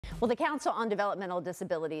Well, the Council on Developmental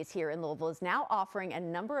Disabilities here in Louisville is now offering a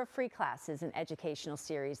number of free classes and educational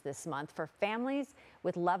series this month for families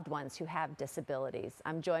with loved ones who have disabilities.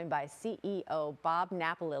 I'm joined by CEO Bob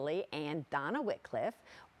Napalili and Donna Whitcliffe,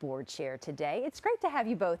 board chair today. It's great to have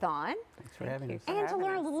you both on. Thanks for having us. And to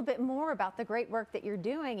learn a little bit more about the great work that you're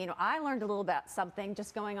doing. You know, I learned a little about something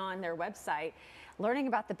just going on their website, learning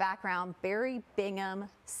about the background, Barry Bingham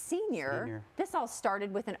Sr. This all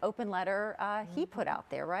started with an open letter he put out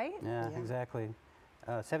there, right? Yeah, exactly.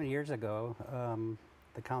 7 years ago,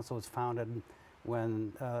 the council was founded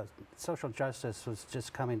when social justice was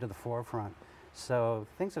just coming to the forefront. So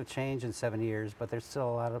things have changed in 7 years, but there's still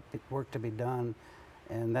a lot of work to be done.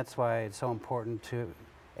 And that's why it's so important to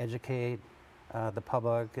educate the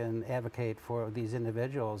public and advocate for these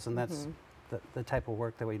individuals. And that's the type of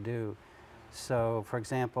work that we do. So, for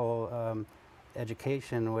example,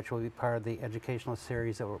 education, which will be part of the educational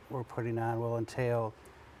series that we're putting on, will entail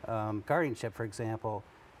guardianship, for example.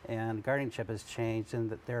 And guardianship has changed, and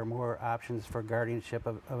that there are more options for guardianship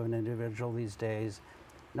of an individual these days.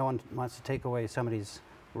 No one wants to take away somebody's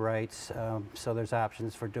rights, so there's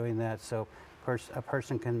options for doing that. So a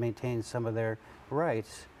person can maintain some of their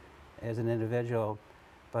rights as an individual,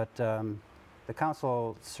 but the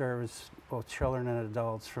council serves both children and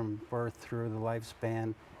adults from birth through the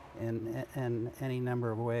lifespan in any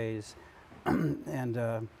number of ways.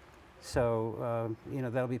 And so, you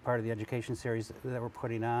know, that'll be part of the education series that we're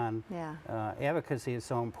putting on. Yeah. Advocacy is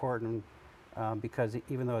so important because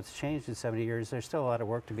even though it's changed in 70 years, there's still a lot of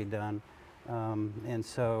work to be done. And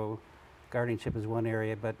so guardianship is one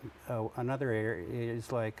area, but another area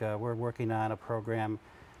is like we're working on a program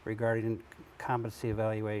regarding competency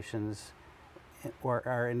evaluations, where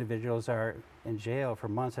our individuals are in jail for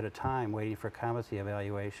months at a time waiting for competency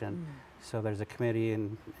evaluation. So there's a committee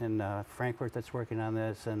in Frankfurt that's working on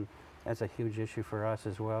this, and that's a huge issue for us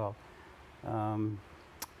as well.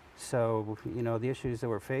 So, you know, the issues that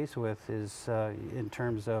we're faced with is in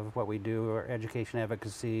terms of what we do, or education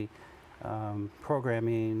advocacy,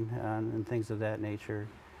 programming, and things of that nature.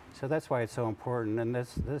 So that's why it's so important. And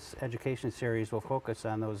this education series will focus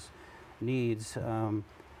on those needs.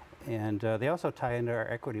 And they also tie into our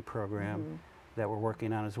equity program that we're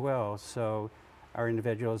working on as well. So our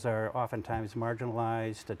individuals are oftentimes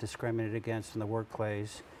marginalized, discriminated against in the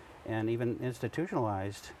workplace, and even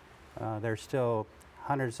institutionalized. There's still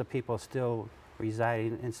hundreds of people still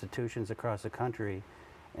residing in institutions across the country.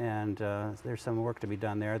 And there's some work to be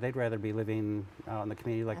done there. They'd rather be living out in the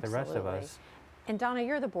community like the rest of us. And Donna,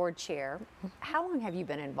 you're the board chair. How long have you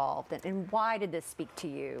been involved, and why did this speak to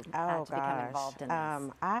you to become involved in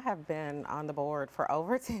this? I have been on the board for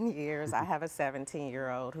over 10 years. I have a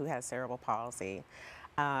 17-year-old who has cerebral palsy,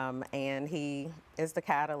 and he is the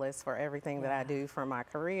catalyst for everything that I do, from my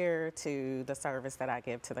career to the service that I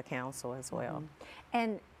give to the council as well.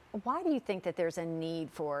 And why do you think that there's a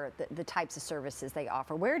need for the types of services they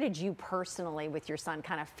offer? Where did you personally, with your son,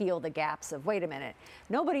 kind of feel the gaps of, wait a minute,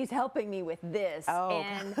 nobody's helping me with this,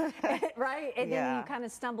 and right? And then you kind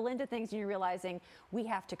of stumble into things and you're realizing we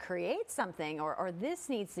have to create something, or this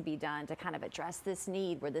needs to be done to kind of address this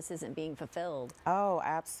need where this isn't being fulfilled. Oh,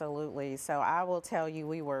 absolutely. So I will tell you,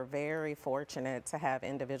 we were very fortunate to have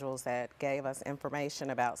individuals that gave us information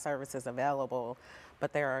about services available,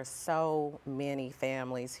 but there are so many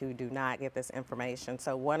families who do not get this information.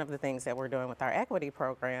 So one of the things that we're doing with our equity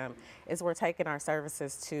program is we're taking our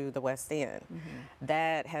services to the West End.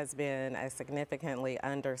 That has been a significantly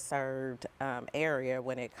underserved area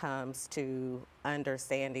when it comes to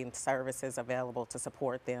understanding services available to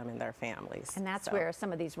support them and their families. And that's where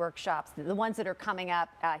some of these workshops, the ones that are coming up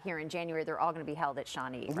here in January, they're all going to be held at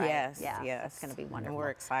Shawnee, right? Yes, yes. Yes. It's going to be wonderful. And we're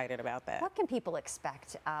excited about that. What can people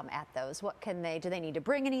expect at those? What can they, do they need to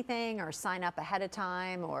bring anything or sign up ahead of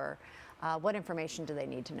time, or what information do they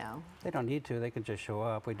need to know? They don't need to, they can just show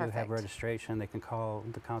up. We do have registration. They can call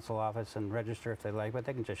the council office and register if they like, but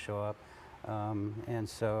they can just show up. And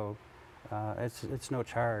so it's no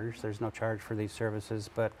charge. There's no charge for these services,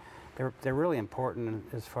 but they're really important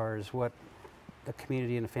as far as what the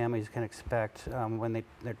community and the families can expect when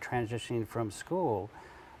they're transitioning from school,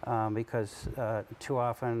 because too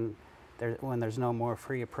often when there's no more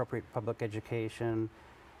free, appropriate public education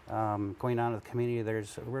going on in the community,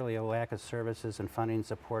 there's really a lack of services and funding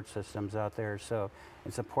support systems out there. So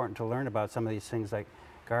it's important to learn about some of these things like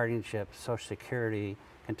guardianship, Social Security,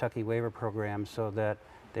 Kentucky waiver programs, so that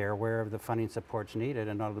they're aware of the funding supports needed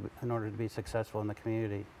in order to be successful in the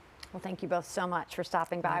community. Well, thank you both so much for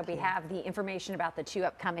stopping by. We have the information about the 2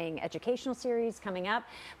 upcoming educational series coming up.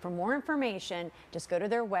 For more information, just go to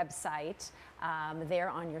their website. There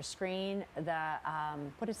on your screen,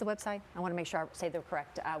 what is the website? I want to make sure I say the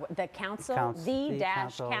correct, the council,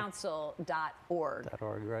 the-council.org.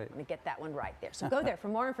 .org, right. Let me get that one right there. So go there for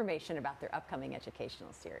more information about their upcoming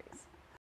educational series.